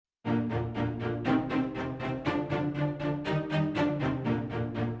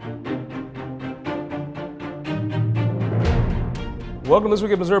Welcome to This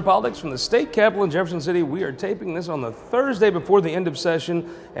Week in Missouri Politics from the state capitol in Jefferson City. We are taping this on the Thursday before the end of session,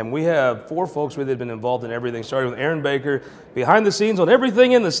 and we have four folks with it that have been involved in everything, starting with Aaron Baker, behind the scenes on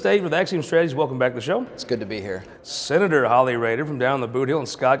everything in the state with Axiom Strategies. Welcome back to the show. It's good to be here. Senator Holly Rehder from down in the Boot Hill in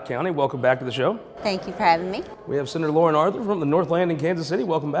Scott County. Welcome back to the show. Thank you for having me. We have Senator Arthur from the Northland in Kansas City.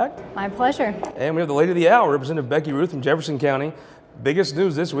 Welcome back. My pleasure. And we have the Lady of the Hour, Representative Becky Ruth from Jefferson County. Biggest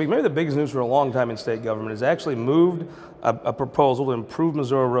news this week, maybe the biggest news for a long time in state government, is actually moved a proposal to improve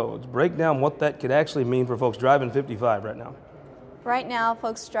Missouri roads. Break down what that could actually mean for folks driving 55 right now. Right now,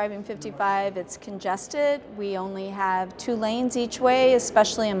 folks driving 55, it's congested. We only have 2 lanes each way,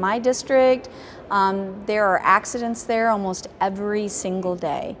 especially in my district. There are accidents there almost every single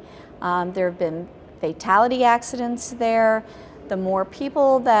day. There have been fatality accidents there. The more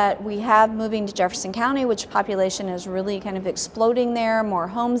people that we have moving to Jefferson County, which population is really kind of exploding there, more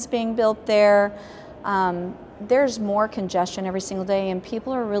homes being built there, there's more congestion every single day, and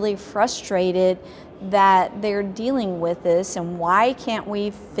people are really frustrated that they're dealing with this, and why can't we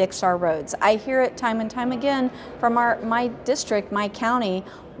fix our roads? I hear it time and time again from my district, my county,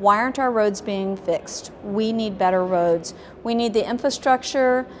 why aren't our roads being fixed? We need better roads. We need the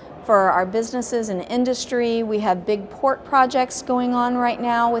infrastructure for our businesses and industry. We have big port projects going on right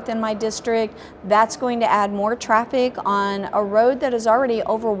now within my district. That's going to add more traffic on a road that is already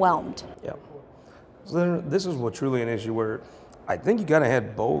overwhelmed. Yeah. So this is what truly an issue where I think you kind of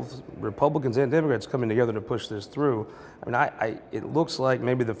had both Republicans and Democrats coming together to push this through. I mean, it looks like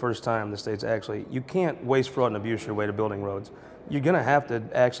maybe the first time the state's actually, you can't waste, fraud, and abuse your way to building roads. You're going to have to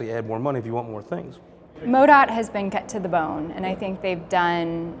actually add more money if you want more things. MoDOT has been cut to the bone, and I think they've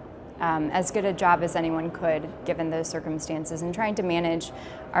done as good a job as anyone could given those circumstances and trying to manage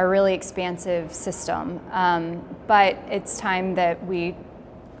our really expansive system. But it's time that we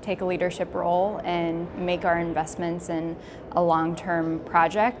take a leadership role and make our investments in a long-term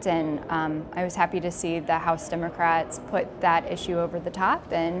project. And I was happy to see the House Democrats put that issue over the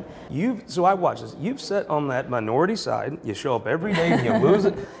top. And so I watched this. You've sat on that minority side. You show up every day and you lose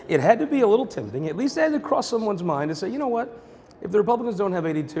it. It had to be a little tempting. At least it had to cross someone's mind to say, you know what? If the Republicans don't have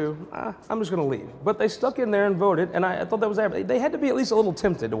 82, I'm just going to leave. But they stuck in there and voted, and I thought that was average. They had to be at least a little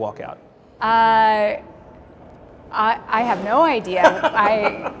tempted to walk out. I have no idea.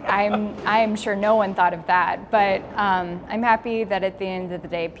 I'm sure no one thought of that, but I'm happy that at the end of the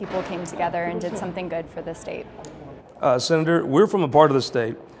day, people came together and did something good for the state. Senator, we're from a part of the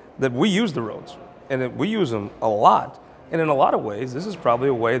state that we use the roads, and that we use them a lot. And in a lot of ways, this is probably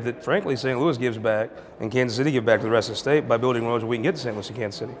a way that, frankly, St. Louis gives back and Kansas City give back to the rest of the state by building roads where we can get to St. Louis and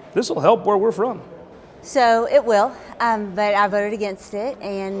Kansas City. This will help where we're from. So it will, but I voted against it.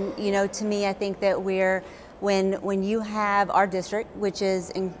 And, you know, to me, I think that when you have our district, which is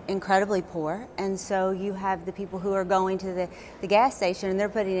incredibly poor, and so you have the people who are going to the gas station and they're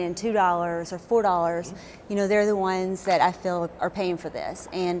putting in $2 or $4, you know, they're the ones that I feel are paying for this.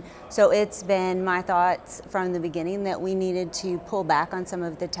 And so it's been my thoughts from the beginning that we needed to pull back on some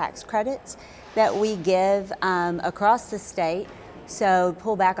of the tax credits that we give across the state. So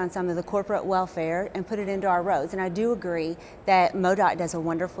pull back on some of the corporate welfare and put it into our roads. And I do agree that MoDOT does a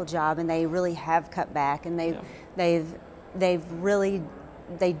wonderful job, and they really have cut back, and they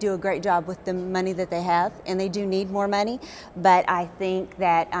do a great job with the money that they have, and they do need more money. But I think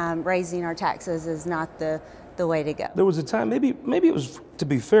that raising our taxes is not the way to go. There was a time, maybe it was, to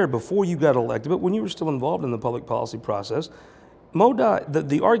be fair, before you got elected, but when you were still involved in the public policy process, MoDOT,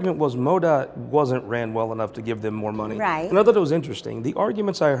 the argument was MoDOT wasn't ran well enough to give them more money. Right. And I thought it was interesting. The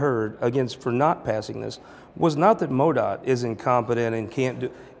arguments I heard for not passing this was not that MoDOT is incompetent and can't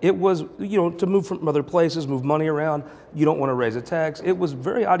do, it was, you know, to move from other places, move money around, you don't want to raise a tax. It was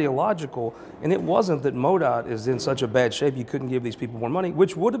very ideological, and it wasn't that MoDOT is in such a bad shape you couldn't give these people more money,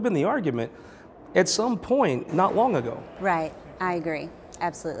 which would have been the argument at some point not long ago. Right, I agree.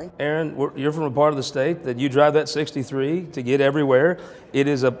 Absolutely. Aaron, you're from a part of the state that you drive that 63 to get everywhere. It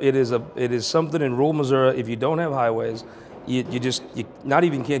is something in rural Missouri. If you don't have highways, you not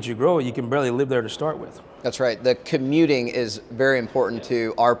even can't you grow, you can barely live there to start with. That's right. The commuting is very important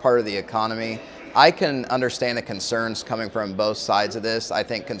to our part of the economy. I can understand the concerns coming from both sides of this. I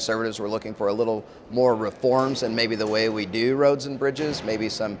think conservatives were looking for a little more reforms in maybe the way we do roads and bridges, maybe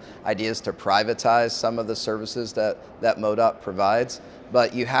some ideas to privatize some of the services that MoDOT provides.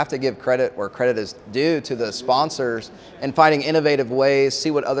 But you have to give credit where credit is due to the sponsors and finding innovative ways,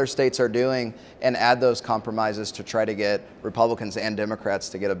 see what other states are doing, and add those compromises to try to get Republicans and Democrats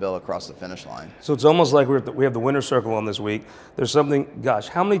to get a bill across the finish line. So it's almost like we have the winner's circle on this week. There's something, gosh,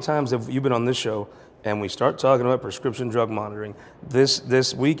 how many times have you been on this show and we start talking about prescription drug monitoring,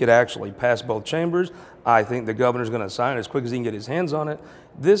 this week it actually passed both chambers. I think the governor's going to sign it as quick as he can get his hands on it.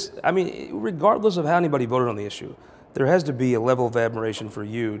 I mean, regardless of how anybody voted on the issue, there has to be a level of admiration for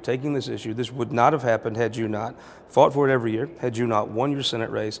you taking this issue. This would not have happened had you not fought for it every year, had you not won your Senate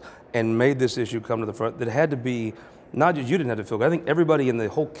race and made this issue come to the front. That had to be, not just you didn't have to feel good, I think everybody in the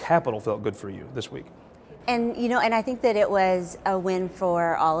whole Capitol felt good for you this week. And and I think that it was a win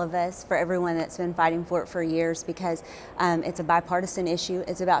for all of us, for everyone that's been fighting for it for years, because it's a bipartisan issue.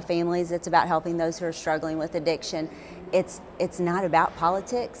 It's about families. It's about helping those who are struggling with addiction. It's not about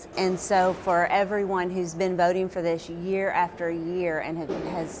politics. And so for everyone who's been voting for this year after year and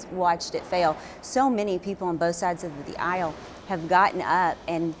has watched it fail, so many people on both sides of the aisle have gotten up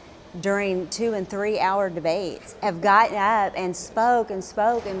and during 2 and 3 hour debates have gotten up and spoke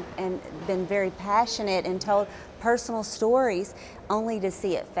and been very passionate and told personal stories only to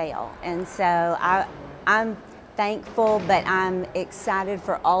see it fail. And so I'm thankful, but I'm excited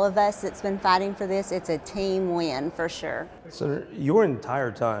for all of us that's been fighting for this. It's a team win for sure. Senator, your entire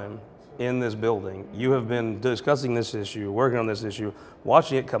time in this building, you have been discussing this issue, working on this issue,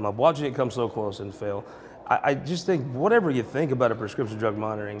 watching it come up, watching it come so close and fail. I just think whatever you think about a prescription drug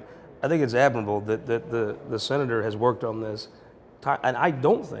monitoring, I think it's admirable that the senator has worked on this. And I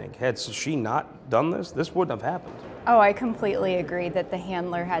don't think, had she not done this, this wouldn't have happened. Oh, I completely agree that the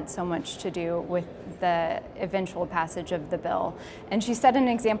handler had so much to do with the eventual passage of the bill. And she set an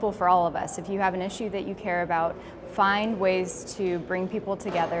example for all of us. If you have an issue that you care about, find ways to bring people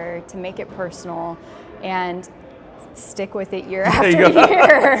together, to make it personal, and stick with it year after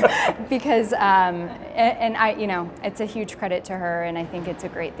year. Because and it's a huge credit to her, and I think it's a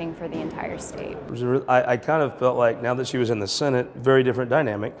great thing for the entire state. I kind of felt like now that she was in the Senate, very different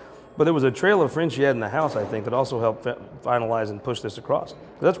dynamic, but there was a trail of friends she had in the House, I think, that also helped finalize and push this across.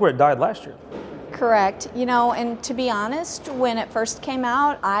 That's where it died last year. Correct. And to be honest, when it first came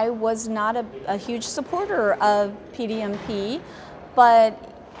out, I was not a huge supporter of PDMP, but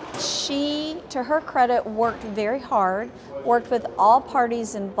she, to her credit, worked very hard, worked with all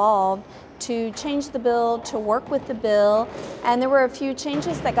parties involved to change the bill, to work with the bill, and there were a few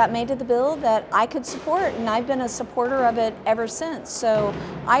changes that got made to the bill that I could support, and I've been a supporter of it ever since. So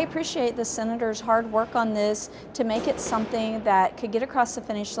I appreciate the senator's hard work on this to make it something that could get across the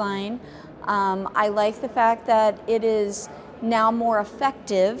finish line. I like the fact that it is now more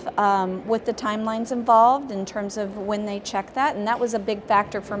effective with the timelines involved in terms of when they check that, and that was a big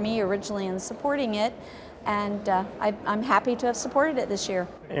factor for me originally in supporting it, and I'm happy to have supported it this year.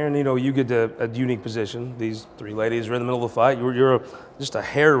 Aaron, you get a unique position. These three ladies are in the middle of the fight. You're just a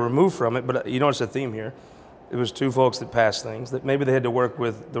hair removed from it, but it's a theme here. It was two folks that passed things that maybe they had to work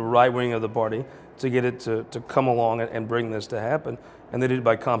with the right wing of the party to get it to come along and bring this to happen, and they did it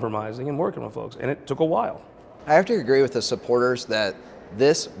by compromising and working with folks, and it took a while. I have to agree with the supporters that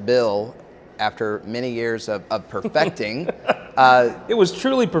this bill, after many years of perfecting, it was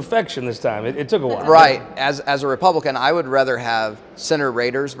truly perfection this time. It took a while. Right. As a Republican, I would rather have Senator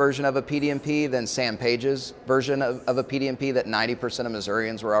Rehder's version of a PDMP than Sam Page's version of a PDMP that 90% of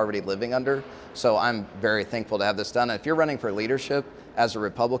Missourians were already living under. So I'm very thankful to have this done. And if you're running for leadership as a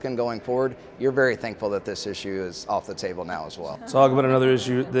Republican going forward, you're very thankful that this issue is off the table now as well. Talk about another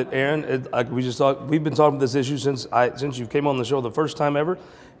issue that Aaron, we've been talking about this issue since you came on the show the first time ever.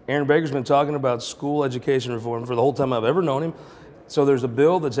 Aaron Baker's been talking about school education reform for the whole time I've ever known him. So there's a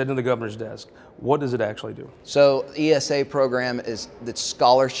bill that's heading to the governor's desk. What does it actually do? So ESA program is the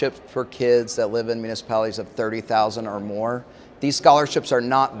scholarship for kids that live in municipalities of 30,000 or more. These scholarships are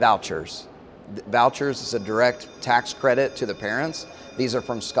not vouchers. Vouchers is a direct tax credit to the parents. These are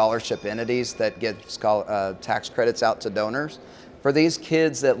from scholarship entities that get tax credits out to donors. For these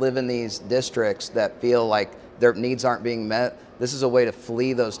kids that live in these districts that feel like their needs aren't being met, this is a way to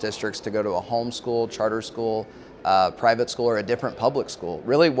flee those districts to go to a homeschool, charter school, private school, or a different public school.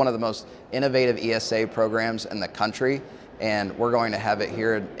 Really one of the most innovative ESA programs in the country, and we're going to have it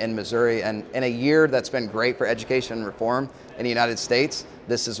here in Missouri. And in a year that's been great for education reform in the United States,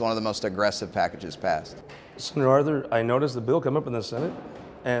 this is one of the most aggressive packages passed. Senator Arthur, I noticed the bill come up in the Senate,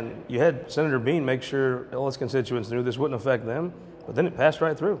 and you had Senator Bean make sure all his constituents knew this wouldn't affect them, but then it passed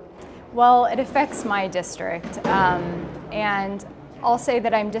right through. Well, it affects my district, and I'll say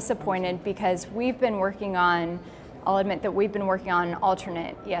that I'm disappointed because I'll admit that we've been working on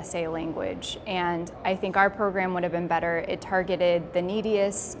alternate ESA language, and I think our program would have been better. It targeted the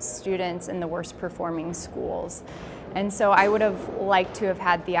neediest students in the worst performing schools. And so I would have liked to have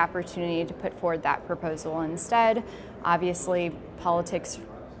had the opportunity to put forward that proposal instead. Obviously, politics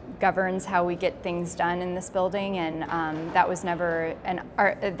governs how we get things done in this building, and that was never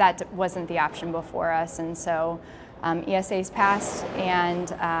that wasn't the option before us. And so ESA's passed,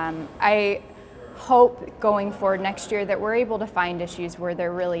 and I hope going forward next year that we're able to find issues where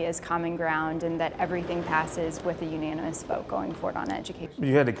there really is common ground and that everything passes with a unanimous vote going forward on education.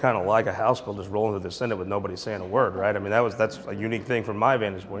 You had to kind of like a House bill just rolling through the Senate with nobody saying a word, right? I mean, that's a unique thing from my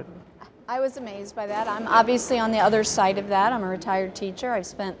vantage point. I was amazed by that. I'm obviously on the other side of that. I'm a retired teacher. I've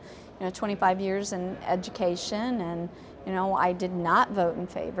spent 25 years in education, and I did not vote in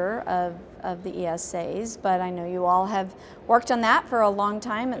favor of the ESAs, but I know you all have worked on that for a long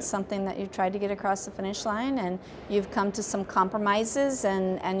time. It's something that you've tried to get across the finish line, and you've come to some compromises,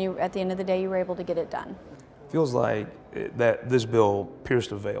 and you, at the end of the day, you were able to get it done. Feels like that this bill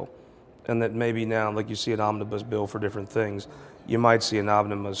pierced a veil, and that maybe now, like you see an omnibus bill for different things, you might see an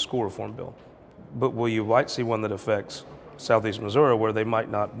omnibus school reform bill. But you might see one that affects Southeast Missouri where they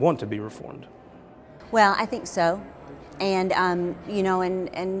might not want to be reformed. Well, I think so. And, and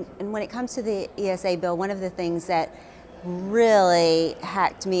when it comes to the ESA bill, one of the things that really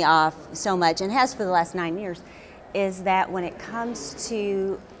hacked me off so much, and has for the last 9 years, is that when it comes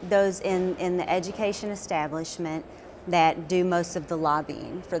to those in the education establishment that do most of the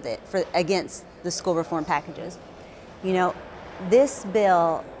lobbying against the school reform packages, this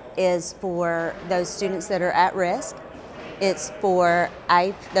bill is for those students that are at risk. It's for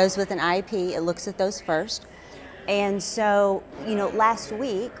those with an IEP. It looks at those first. And so, last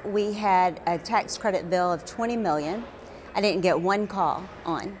week we had a tax credit bill of $20 million. I didn't get one call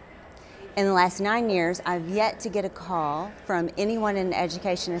on. In the last 9 years, I've yet to get a call from anyone in an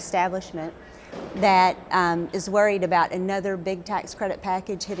education establishment that is worried about another big tax credit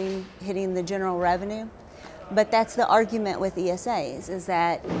package hitting the general revenue. But that's the argument with ESAs, is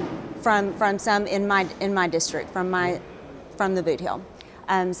that from some in my district, from the Boot Hill,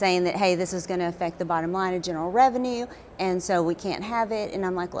 saying that, hey, this is going to affect the bottom line of general revenue, and so we can't have it. And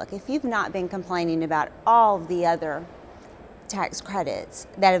I'm like, look, if you've not been complaining about all the other tax credits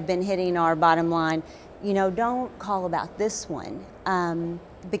that have been hitting our bottom line, don't call about this one,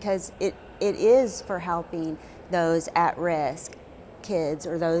 because it is for helping those at-risk kids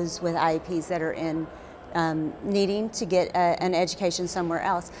or those with IEPs that are in needing to get an education somewhere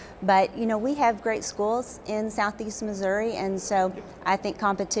else. But we have great schools in Southeast Missouri, and so I think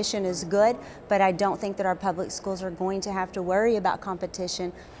competition is good, but I don't think that our public schools are going to have to worry about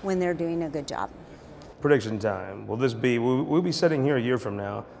competition when they're doing a good job. Prediction time. We'll be sitting here a year from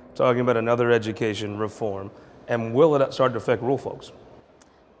now talking about another education reform, and will it start to affect rural folks?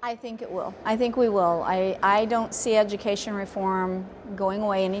 I think it will. I think we will. I don't see education reform going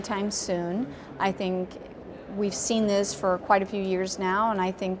away anytime soon. I think we've seen this for quite a few years now, and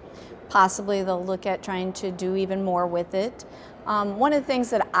I think possibly they'll look at trying to do even more with it. One of the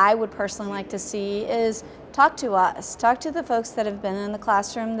things that I would personally like to see is talk to us, talk to the folks that have been in the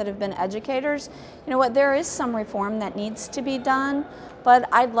classroom, that have been educators. There is some reform that needs to be done, but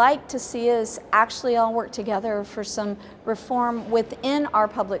I'd like to see us actually all work together for some reform within our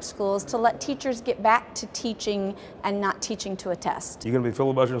public schools to let teachers get back to teaching and not teaching to a test. You going to be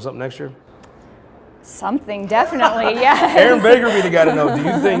filibustering something next year? Something, definitely, yes. Aaron Baker would be the guy to know.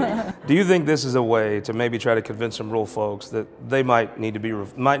 Do you think this is a way to maybe try to convince some rural folks that they might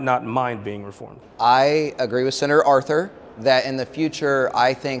not mind being reformed? I agree with Senator Arthur that in the future,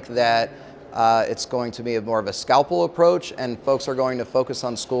 I think that it's going to be more of a scalpel approach, and folks are going to focus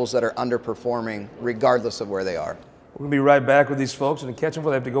on schools that are underperforming regardless of where they are. We're going to be right back with these folks, and to catch them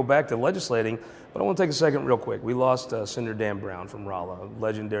before they have to go back to legislating. But I want to take a second real quick. We lost Senator Dan Brown from Rolla, a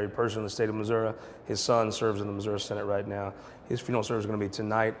legendary person in the state of Missouri. His son serves in the Missouri Senate right now. His funeral service is going to be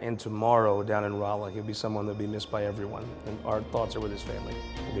tonight and tomorrow down in Rolla. He'll be someone that will be missed by everyone, and our thoughts are with his family.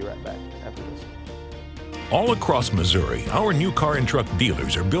 We'll be right back after this. All across Missouri, our new car and truck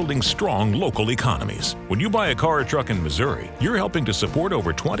dealers are building strong local economies. When you buy a car or truck in Missouri, you're helping to support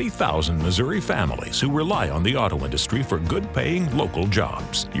over 20,000 Missouri families who rely on the auto industry for good-paying local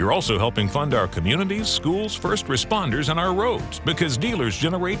jobs. You're also helping fund our communities, schools, first responders, and our roads, because dealers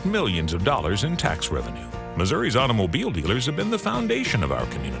generate millions of dollars in tax revenue. Missouri's automobile dealers have been the foundation of our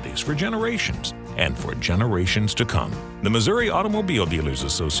communities for generations and for generations to come. The Missouri Automobile Dealers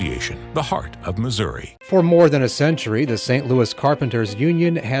Association, the heart of Missouri. For more than a century, the St. Louis Carpenters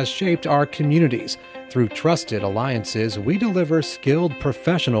Union has shaped our communities. Through trusted alliances, we deliver skilled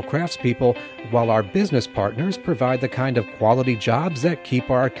professional craftspeople, while our business partners provide the kind of quality jobs that keep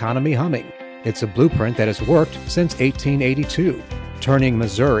our economy humming. It's a blueprint that has worked since 1882. Turning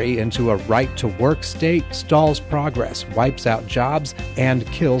Missouri into a right-to-work state stalls progress, wipes out jobs, and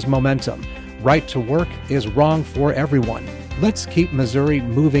kills momentum. Right to work is wrong for everyone. Let's keep Missouri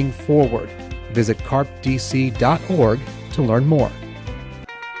moving forward. Visit carpdc.org to learn more.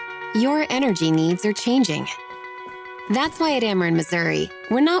 Your energy needs are changing. That's why at Ameren, Missouri,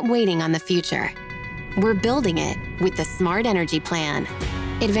 we're not waiting on the future. We're building it with the Smart Energy Plan,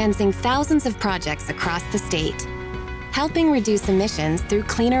 advancing thousands of projects across the state, helping reduce emissions through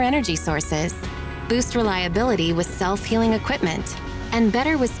cleaner energy sources, boost reliability with self-healing equipment, and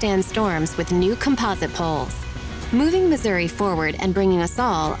better withstand storms with new composite poles. Moving Missouri forward and bringing us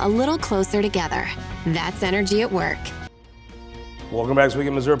all a little closer together. That's energy at work. Welcome back to Week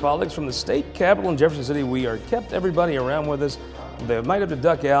in Missouri Politics from the state capitol in Jefferson City. We are kept everybody around with us. They might have to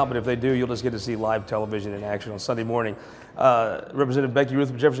duck out, but if they do, you'll just get to see live television in action on Sunday morning. Representative Becky, Ruth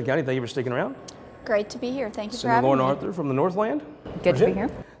from Jefferson County, thank you for sticking around. Great to be here. Thank you for Senator having Lauren me. Arthur from the Northland. Good to be here.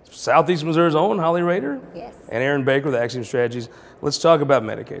 Southeast Missouri's own Holly Rehder. Yes. And Aaron Baker, the Axiom Strategies. Let's talk about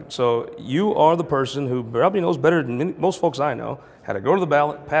Medicaid. So you are the person who probably knows better than most folks I know how to go to the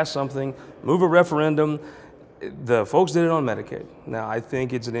ballot, pass something, move a referendum. The folks did it on Medicaid. Now, I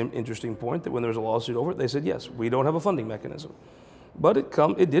think it's an interesting point that when there was a lawsuit over it, they said, yes, we don't have a funding mechanism. But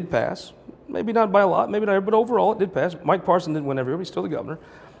it did pass. Maybe not by a lot, maybe not, but overall it did pass. Mike Parson didn't win every year, he's still the governor.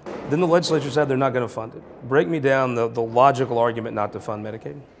 Then the legislature said they're not going to fund it. Break me down the logical argument not to fund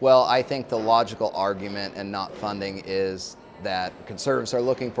Medicaid. Well, I think the logical argument in not funding is that conservatives are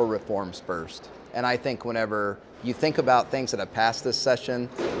looking for reforms first. And I think whenever you think about things that have passed this session,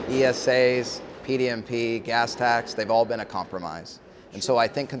 ESAs, PDMP, gas tax, they've all been a compromise. And so I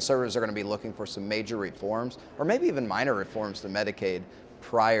think conservatives are going to be looking for some major reforms, or maybe even minor reforms to Medicaid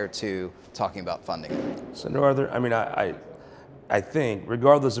prior to talking about funding it. Senator Arthur, I mean, I think,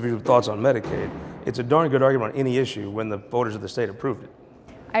 regardless of your thoughts on Medicaid, it's a darn good argument on any issue when the voters of the state approved it.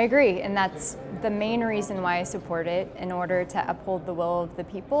 I agree, and that's the main reason why I support it, in order to uphold the will of the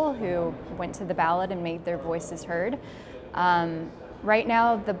people who went to the ballot and made their voices heard. Right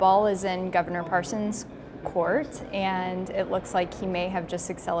now, the ball is in Governor Parson's court, and it looks like he may have just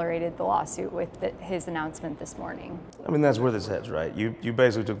accelerated the lawsuit with his announcement this morning. I mean, that's where this heads, right? You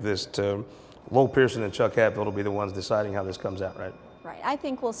basically took this to Lowell Pearson and Chuck Hatfield will be the ones deciding how this comes out, right? Right. I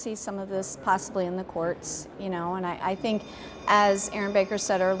think we'll see some of this possibly in the courts, and I think, as Aaron Baker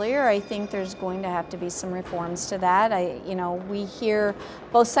said earlier, I think there's going to have to be some reforms to that. We hear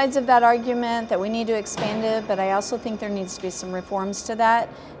both sides of that argument that we need to expand it, but I also think there needs to be some reforms to that,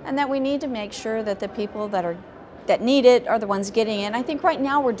 and that we need to make sure that the people that need it are the ones getting it. And I think right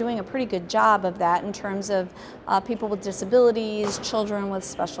now we're doing a pretty good job of that in terms of people with disabilities, children with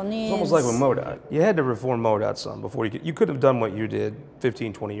special needs. It's almost like with MoDOT. You had to reform MoDOT some before you could have done what you did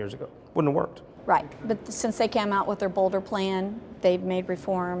 15, 20 years ago. Wouldn't have worked. Right, but since they came out with their Boulder plan, they've made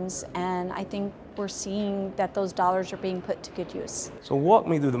reforms, and I think we're seeing that those dollars are being put to good use. So walk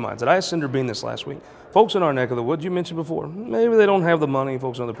me through the mindset. I asked Senator Bean this last week. Folks in our neck of the woods, you mentioned before, maybe they don't have the money,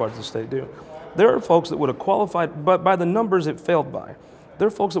 folks in other parts of the state do. There are folks that would have qualified, but by the numbers it failed by. There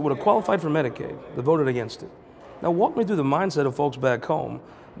are folks that would have qualified for Medicaid that voted against it. Now walk me through the mindset of folks back home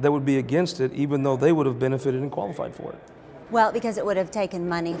that would be against it even though they would have benefited and qualified for it. Well, because it would have taken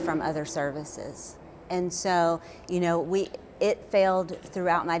money from other services. And so, it failed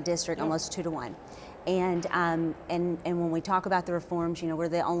throughout my district almost 2-1. And when we talk about the reforms, we're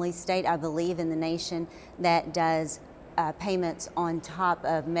the only state, I believe, in the nation that does payments on top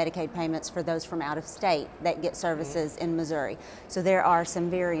of Medicaid payments for those from out of state that get services in Missouri. So there are some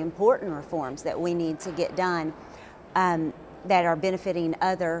very important reforms that we need to get done that are benefiting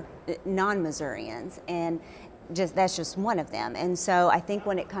other non-Missourians, and that's just one of them. And so I think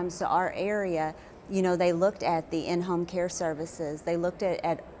when it comes to our area, they looked at the in-home care services, they looked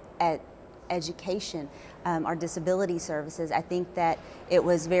at education, our disability services. I think that it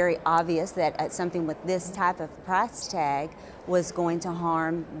was very obvious that something with this type of price tag was going to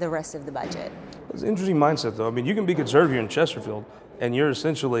harm the rest of the budget. It's an interesting mindset, though. I mean, you can be conservative here in Chesterfield, and you're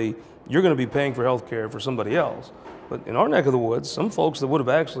going to be paying for health care for somebody else. But in our neck of the woods, some folks that would have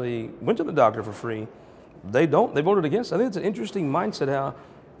actually went to the doctor for free, they don't. They voted against it. I think it's an interesting mindset how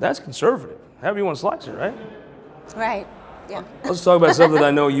that's conservative. However you want to slice it, right? Right. Yeah. Let's talk about something that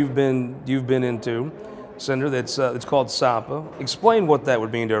I know you've been into, Senator. It's called SAPA. Explain what that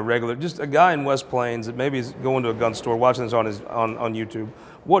would mean to a regular, just a guy in West Plains that maybe is going to a gun store, watching this on YouTube.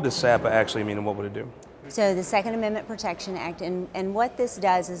 What does SAPA actually mean, and what would it do? So the Second Amendment Protection Act, and what this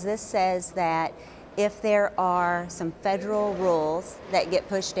does is this says that if there are some federal rules that get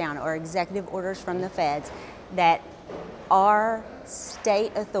pushed down or executive orders from the feds, that our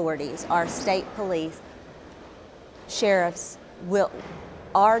state authorities, our state police, sheriffs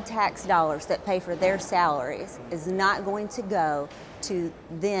our tax dollars that pay for their salaries is not going to go to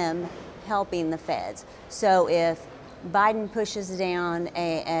them helping the feds. So if Biden pushes down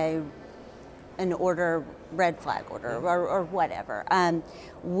an order, red flag order, or whatever.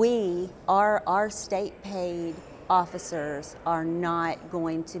 Our state paid officers are not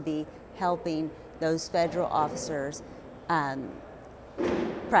going to be helping those federal officers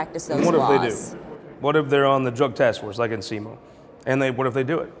practice those laws. What if they do? What if they're on the drug task force, like in SEMO, and what if they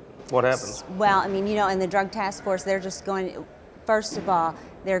do it? What happens? Well, I mean, in the drug task force, they're just going. First of all,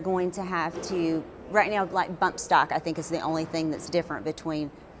 they're going to have to. Right now, like bump stock, I think is the only thing that's different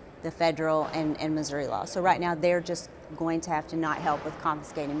between the federal and Missouri law. So right now, they're just going to have to not help with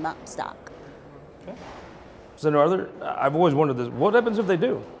confiscating bump stock. Okay. So, I've always wondered this. What happens if they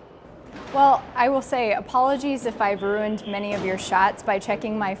do? Well, I will say apologies if I've ruined many of your shots by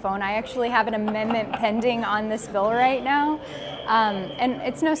checking my phone. I actually have an amendment pending on this bill right now. And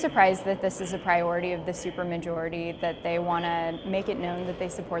it's no surprise that this is a priority of the supermajority, that they want to make it known that they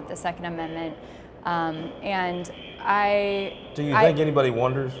support the Second Amendment. Do you think anybody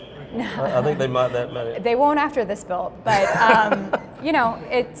wonders? No. I think they might. They won't after this bill, but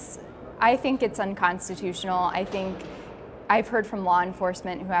I think it's unconstitutional. I've heard from law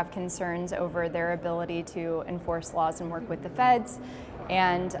enforcement who have concerns over their ability to enforce laws and work with the feds,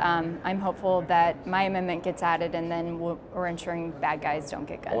 and I'm hopeful that my amendment gets added, and then we're ensuring bad guys don't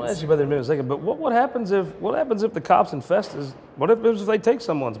get guns. I want to ask you about that in a second, but what happens if the cops infest us? What if they take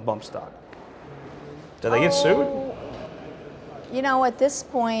someone's bump stock? Do they get sued? At this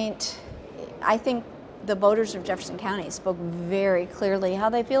point, I think the voters of Jefferson County spoke very clearly how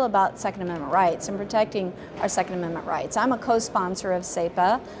they feel about Second Amendment rights and protecting our Second Amendment rights. I'm a co-sponsor of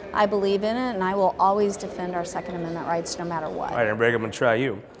SEPA. I believe in it, and I will always defend our Second Amendment rights no matter what. All right, Greg, I'm going to try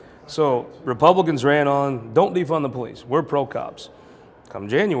you. So Republicans ran on, don't defund the police. We're pro-cops. Come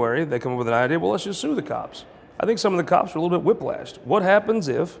January, they come up with an idea, well, let's just sue the cops. I think some of the cops are a little bit whiplashed. What happens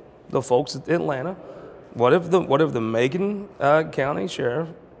if the folks at Atlanta, what if the Macon County Sheriff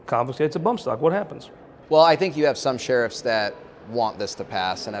confiscates a bump stock? What happens? Well, I think you have some sheriffs that want this to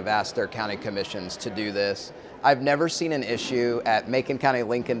pass and have asked their county commissions to do this. I've never seen an issue at Macon County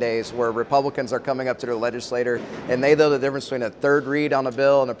Lincoln Days where Republicans are coming up to their legislator and they know the difference between a third read on a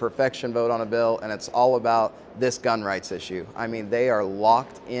bill and a perfection vote on a bill, and it's all about this gun rights issue. I mean, they are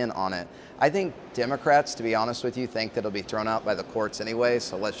locked in on it. I think Democrats, to be honest with you, think that it'll be thrown out by the courts anyway,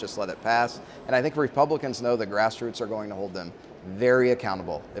 so let's just let it pass. And I think Republicans know the grassroots are going to hold them very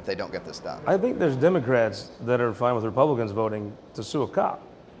accountable if they don't get this done. I think there's Democrats that are fine with Republicans voting to sue a cop.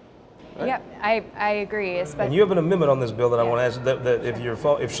 Right? Yeah, I agree. And you have an amendment on this bill that I want to ask, that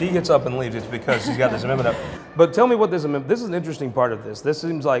if she gets up and leaves, it's because she's got this amendment up. But tell me what this amendment, this is an interesting part of this. This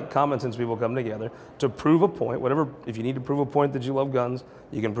seems like common sense people come together to prove a point, whatever, if you need to prove a point that you love guns,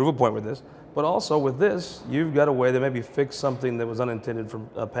 you can prove a point with this. But also with this, you've got a way to maybe fix something that was unintended from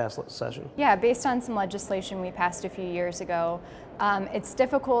a past session. Yeah, based on some legislation we passed a few years ago, it's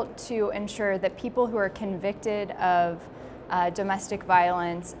difficult to ensure that people who are convicted of domestic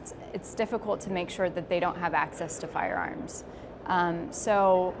violence, it's difficult to make sure that they don't have access to firearms.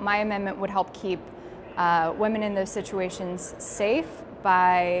 So my amendment would help keep women in those situations safe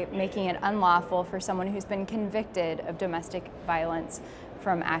by making it unlawful for someone who's been convicted of domestic violence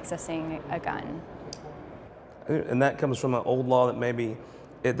from accessing a gun. And that comes from an old law that maybe,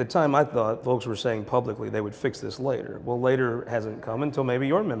 at the time I thought folks were saying publicly they would fix this later. Well, later hasn't come until maybe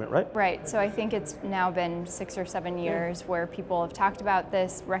your amendment, right? Right, so I think it's now been 6 or 7 years where people have talked about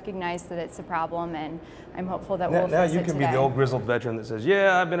this, recognized that it's a problem, and I'm hopeful that we'll fix it today. Now you can be the old grizzled veteran that says,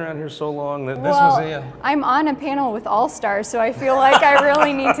 yeah, I've been around here so long that I'm on a panel with all-stars, so I feel like I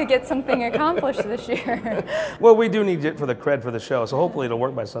really need to get something accomplished this year. Well, we do need it for the cred for the show, so hopefully it'll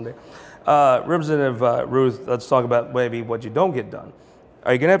work by Sunday. Representative Ruth, let's talk about maybe what you don't get done.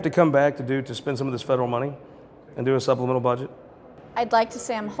 Are you going to have to come back to spend some of this federal money and do a supplemental budget? I'd like to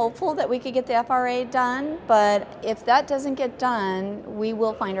say I'm hopeful that we could get the FRA done, but if that doesn't get done, we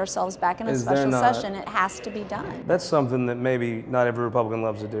will find ourselves back in a special session. It has to be done. That's something that maybe not every Republican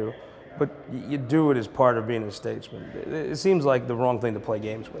loves to do, but you do it as part of being a statesman. It seems like the wrong thing to play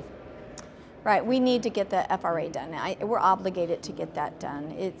games with. Right, we need to get the FRA done. We're obligated to get that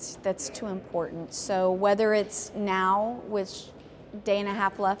done. That's too important. So whether it's now, which day and a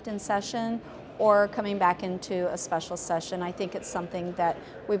half left in session, or coming back into a special session, I think it's something that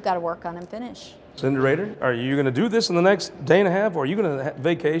we've got to work on and finish. Senator Rehder, are you going to do this in the next day and a half, or are you going to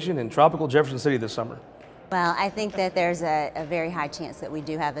vacation in tropical Jefferson City this summer? Well, I think that there's a very high chance that we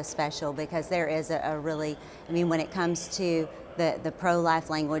do have a special, because there is a really, I mean, when it comes to the pro-life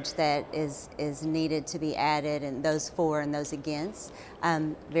language that is needed to be added, and those for and those against,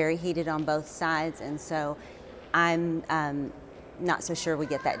 very heated on both sides, and so I'm not so sure we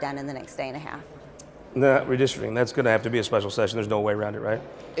get that done in the next day and a half. No, redistricting, that's going to have to be a special session. There's no way around it, right?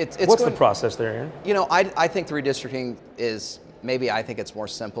 What's the process there, Aaron? You know, I think the redistricting is, maybe I think it's more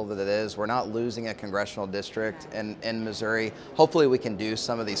simple than it is. We're not losing a congressional district in Missouri. Hopefully we can do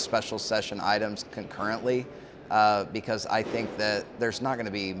some of these special session items concurrently because I think that there's not going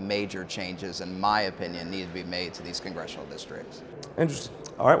to be major changes, in my opinion, need to be made to these congressional districts. Interesting.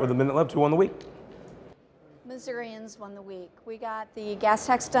 All right, with a minute left, who won the week? Missourians won the week. We got the gas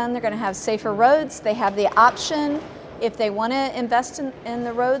tax done. They're going to have safer roads. They have the option, if they want to invest in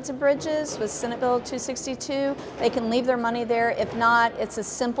the roads and bridges with Senate Bill 262, they can leave their money there. If not, it's a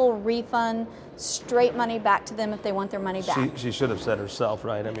simple refund, straight money back to them if they want their money back. She should have said herself,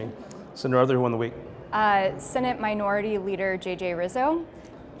 right? I mean, Senator Arthur, who won the week? Senate Minority Leader J.J. Rizzo.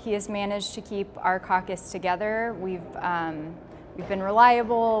 He has managed to keep our caucus together. We've been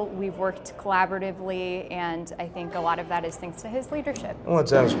reliable, we've worked collaboratively, and I think a lot of that is thanks to his leadership. Well, at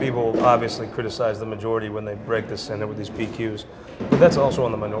times people obviously criticize the majority when they break the Senate with these PQs, but that's also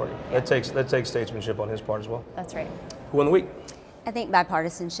on the minority. That takes statesmanship on his part as well. That's right. Who won the week? I think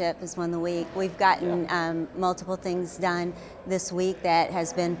bipartisanship has won the week. We've gotten multiple things done this week that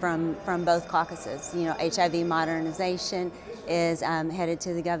has been from both caucuses. You know, HIV modernization is headed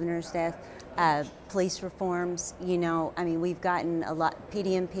to the governor's desk. Police reforms, you know, I mean, we've gotten a lot,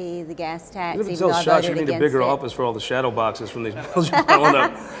 PDMP, the gas tax, even though I voted you need a bigger office for all the shadow boxes from these bills you're piling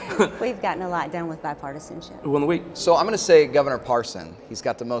up. We've gotten a lot done with bipartisanship. Who won the week? So I'm going to say Governor Parson. He's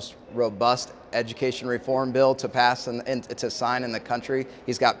got the most robust education reform bill to pass and to sign in the country.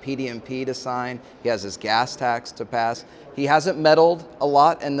 He's got PDMP to sign. He has his gas tax to pass. He hasn't meddled a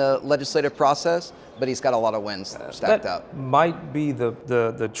lot in the legislative process, but he's got a lot of wins stacked up. Might be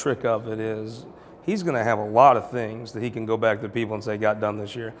the trick of it is he's going to have a lot of things that he can go back to people and say got done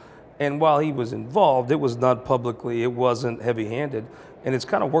this year. And while he was involved, it was not publicly, it wasn't heavy-handed, and it's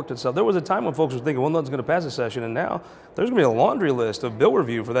kind of worked itself. There was a time when folks were thinking, well, nothing's going to pass a session, and now there's going to be a laundry list of bill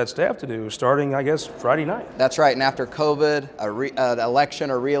review for that staff to do starting, I guess, Friday night. That's right, and after COVID, an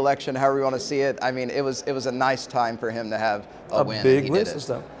election or re-election, however you want to see it, I mean, it was a nice time for him to have a win. Big list of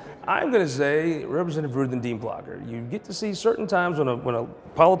stuff. I'm going to say Representative Ruth and Dean Blocker. You get to see certain times when a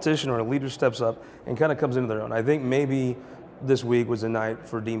politician or a leader steps up and kind of comes into their own. I think maybe this week was a night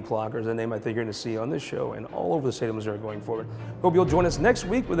for Dean Blocker, a name I think you're going to see on this show and all over the state of Missouri going forward. Hope you'll join us next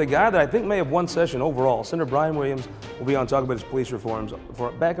week with a guy that I think may have won session overall. Senator Brian Williams will be on talking about his police reforms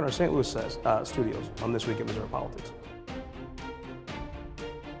back in our St. Louis studios on This Week in Missouri Politics.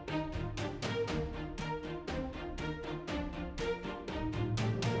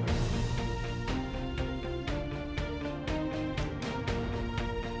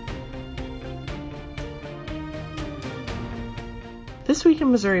 This Week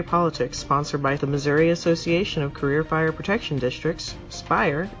in Missouri Politics, sponsored by the Missouri Association of Career Fire Protection Districts,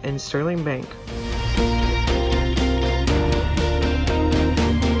 Spire, and Sterling Bank.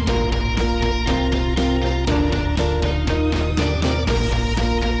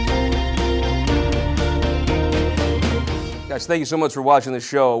 Guys, thank you so much for watching the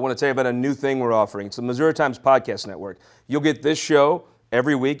show. I want to tell you about a new thing we're offering. It's the Missouri Times Podcast Network. You'll get this show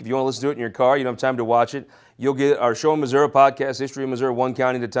every week. If you want to listen to it in your car, you don't have time to watch it. You'll get our Show in Missouri podcast, History of Missouri, one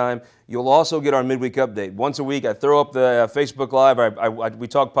county at a time. You'll also get our midweek update. Once a week, I throw up the Facebook Live. We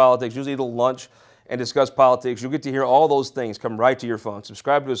talk politics, usually eat a little lunch and discuss politics. You'll get to hear all those things come right to your phone.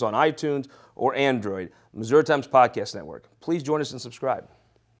 Subscribe to us on iTunes or Android. Missouri Times Podcast Network. Please join us and subscribe.